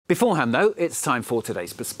Beforehand, though, it's time for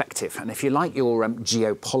today's perspective. And if you like your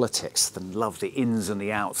geopolitics and love the ins and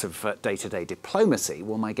the outs of day-to-day diplomacy,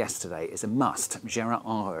 well, my guest today is a must. Gérard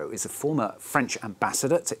Araud is a former French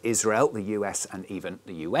ambassador to Israel, the US and even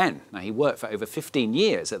the UN. Now, he worked for over 15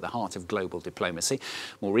 years at the heart of global diplomacy.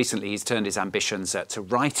 More recently, he's turned his ambitions to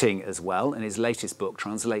writing as well, and his latest book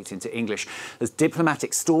translates into English as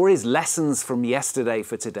Diplomatic Stories, Lessons from Yesterday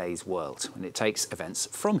for Today's World. And it takes events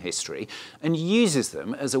from history and uses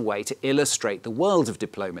them as a way to illustrate the world of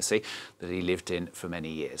diplomacy that he lived in for many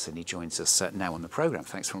years. And he joins us now on the programme.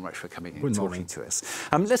 Thanks very much for coming in and talking to us.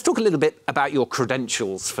 Let's talk a little bit about your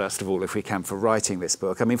credentials, first of all, if we can, for writing this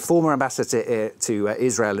book. I mean, former ambassador to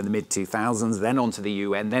Israel in the mid-2000s, then on to the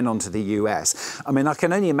UN, then on to the US. I mean, I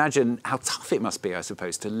can only imagine how tough it must be, I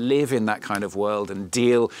suppose, to live in that kind of world and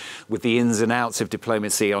deal with the ins and outs of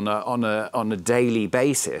diplomacy on a daily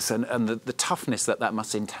basis and the toughness that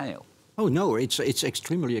must entail. Oh, no, it's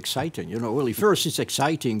extremely exciting. You know, really, first, it's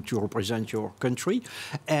exciting to represent your country.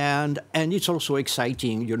 And it's also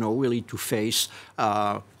exciting, you know, really to face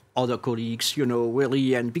other colleagues, you know,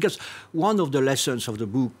 really. And because one of the lessons of the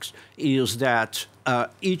books is that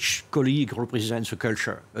each colleague represents a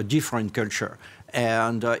culture, a different culture.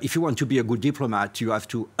 And if you want to be a good diplomat, you have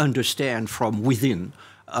to understand from within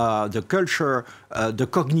the culture, the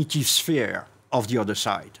cognitive sphere of the other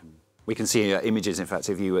side. We can see images, in fact,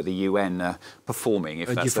 of you at the UN performing, if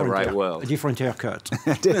that's the right word. A different haircut.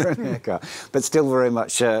 A different haircut, but still very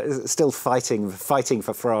much, still fighting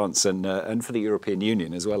for France and for the European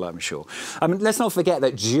Union as well, I'm sure. Let's not forget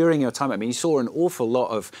that during your time, I mean, you saw an awful lot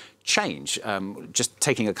of change. Just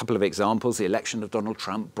taking a couple of examples, the election of Donald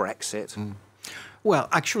Trump, Brexit. Well,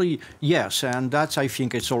 actually, yes, and that's, I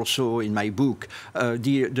think, it's also in my book.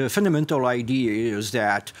 The fundamental idea is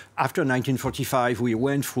that after 1945, we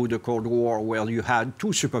went through the Cold War where you had two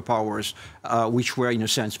superpowers which were, in a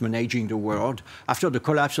sense, managing the world. After the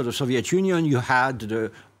collapse of the Soviet Union, you had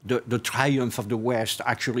the triumph of the West,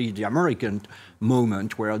 actually the American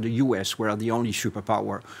moment where the US were the only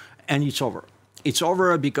superpower, and it's over. It's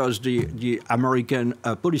over because the American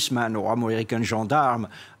policeman or American gendarme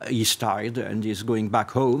is tired and is going back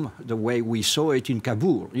home, the way we saw it in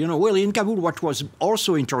Kabul. You know, well, in Kabul, what was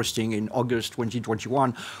also interesting in August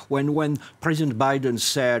 2021, when President Biden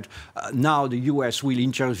said, now the US will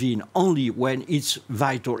intervene only when its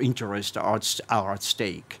vital interests are at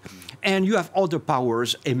stake. And you have other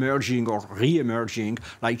powers emerging or re-emerging,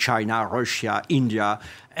 like China, Russia, India,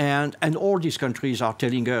 and all these countries are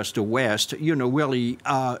telling us, the West, you know, really,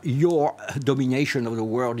 your domination of the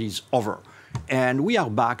world is over. And we are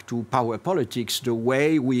back to power politics the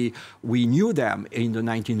way we knew them in the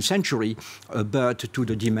 19th century, but to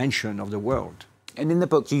the dimension of the world. And in the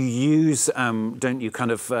book, you use, don't you,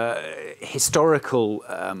 kind of historical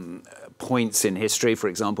points in history, for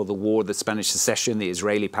example, the war, the Spanish Secession, the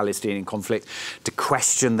Israeli-Palestinian conflict, to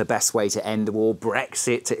question the best way to end the war,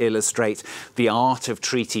 Brexit to illustrate the art of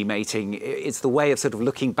treaty making. It's the way of sort of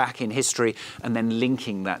looking back in history and then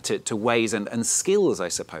linking that to ways and skills, I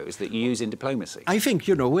suppose, that you use in diplomacy. I think,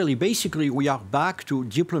 you know, really, basically, we are back to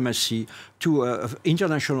diplomacy, to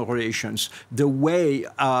international relations, the way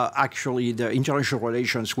actually the international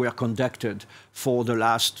relations were conducted for the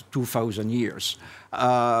last 2,000 years.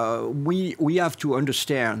 We have to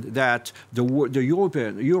understand that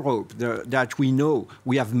Europe that we know,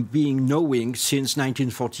 we have been knowing since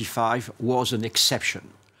 1945 was an exception.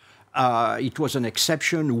 It was an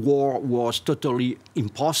exception. War was totally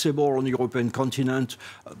impossible on the European continent,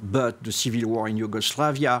 but the civil war in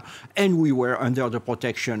Yugoslavia, and we were under the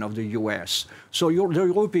protection of the US. So the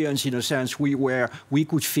Europeans, in a sense, we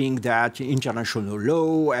could think that international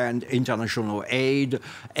law and international aid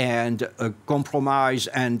and compromise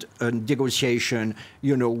and negotiation,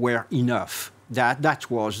 you know, were enough. That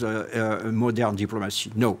was modern diplomacy.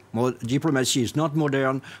 No, diplomacy is not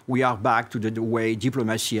modern. We are back to the way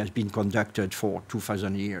diplomacy has been conducted for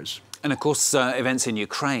 2,000 years. And of course, events in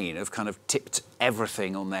Ukraine have kind of tipped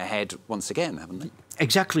everything on their head once again, haven't they?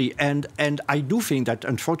 Exactly, and I do think that,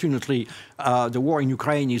 unfortunately, the war in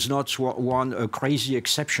Ukraine is not a crazy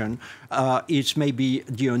exception. It's maybe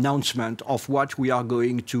the announcement of what we are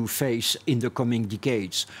going to face in the coming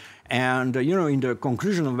decades. And, you know, in the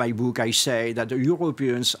conclusion of my book, I say that the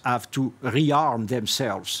Europeans have to rearm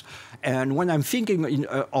themselves. And when I'm thinking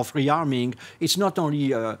of rearming, it's not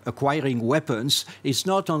only acquiring weapons, it's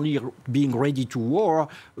not only being ready to war,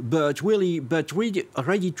 but really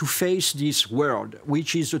ready to face this world,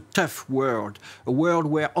 which is a tough world, a world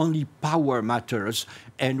where only power matters,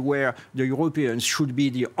 and where the Europeans should be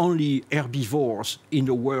the only herbivores in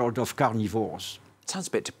the world of carnivores. Sounds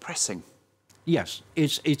a bit depressing. Yes,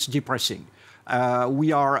 it's depressing.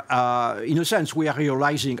 We are, in a sense, we are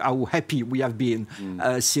realizing how happy we have been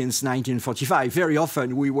since 1945. Very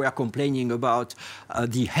often we were complaining about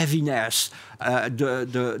the heaviness,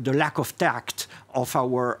 the lack of tact of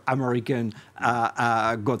our American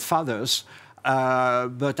godfathers.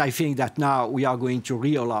 But I think that now we are going to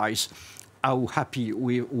realize how happy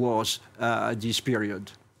we was this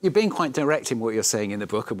period. You're being quite direct in what you're saying in the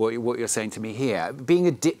book and what you're saying to me here. Being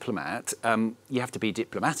a diplomat, you have to be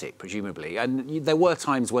diplomatic, presumably. And there were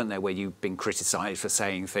times, weren't there, where you've been criticised for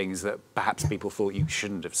saying things that perhaps people thought you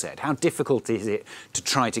shouldn't have said. How difficult is it to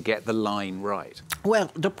try to get the line right? Well,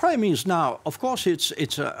 the problem is now, of course,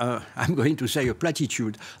 I'm going to say a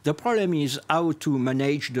platitude. The problem is how to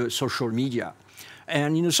manage the social media.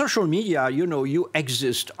 And in the social media, you know, you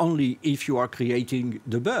exist only if you are creating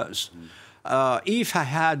the buzz. If I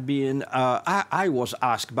had been, I was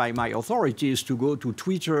asked by my authorities to go to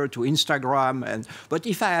Twitter, to Instagram, but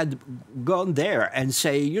if I had gone there and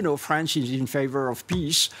say, you know, France is in favor of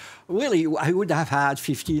peace, really, I would have had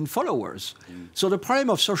 15 followers. So the problem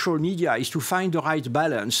of social media is to find the right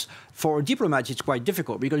balance. For a diplomat, it's quite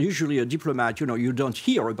difficult because usually a diplomat, you know, you don't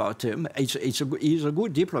hear about him. He's a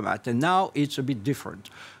good diplomat, and now it's a bit different.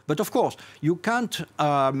 But of course, you can't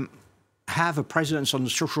have a presence on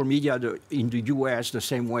social media in the US the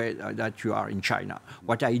same way that you are in China.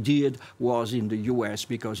 What I did was in the US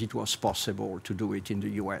because it was possible to do it in the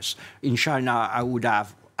US. In China, I would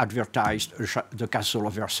have advertised the Castle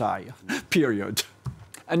of Versailles, period.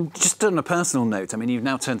 And just on a personal note, I mean, you've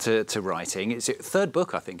now turned to writing. It's your third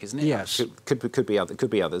book, I think, isn't it? Yes. Could be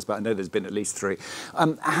others, but I know there's been at least 3.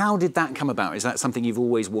 How did that come about? Is that something you've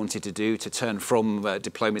always wanted to do, to turn from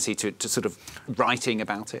diplomacy to sort of writing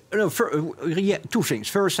about it? No, yeah, 2 things.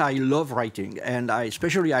 First, I love writing, and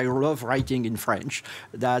especially I love writing in French.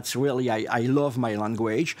 That's really, I love my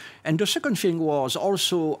language. And the second thing was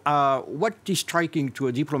also what is striking to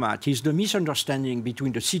a diplomat is the misunderstanding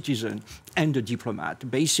between the citizen and the diplomat.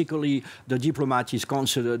 Basically, the diplomat is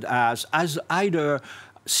considered as either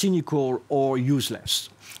cynical or useless.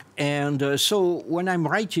 And so when I'm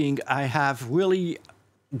writing, I have really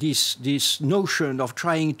this notion of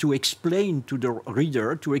trying to explain to the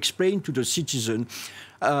reader, to explain to the citizen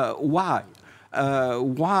why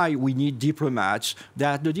we need diplomats,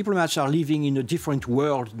 that the diplomats are living in a different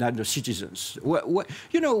world than the citizens.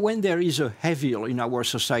 You know, when there is a evil in our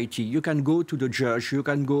society, you can go to the judge, you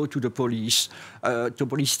can go to the police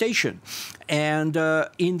station. And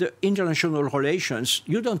in the international relations,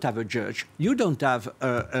 you don't have a judge, you don't have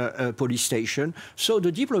a police station, so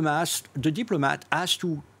the diplomat has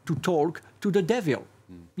to talk to the devil.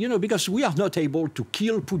 You know, because we are not able to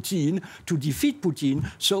kill Putin, to defeat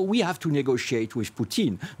Putin, so we have to negotiate with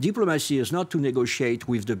Putin. Diplomacy is not to negotiate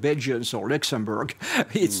with the Belgians or Luxembourg.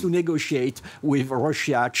 It's to negotiate with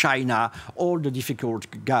Russia, China, all the difficult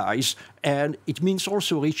guys. And it means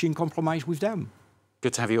also reaching compromise with them.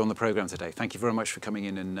 Good to have you on the programme today. Thank you very much for coming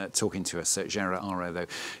in and talking to us. Gérard Araud, though,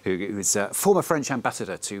 who is former French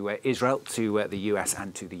ambassador to Israel, to the US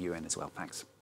and to the UN as well. Thanks.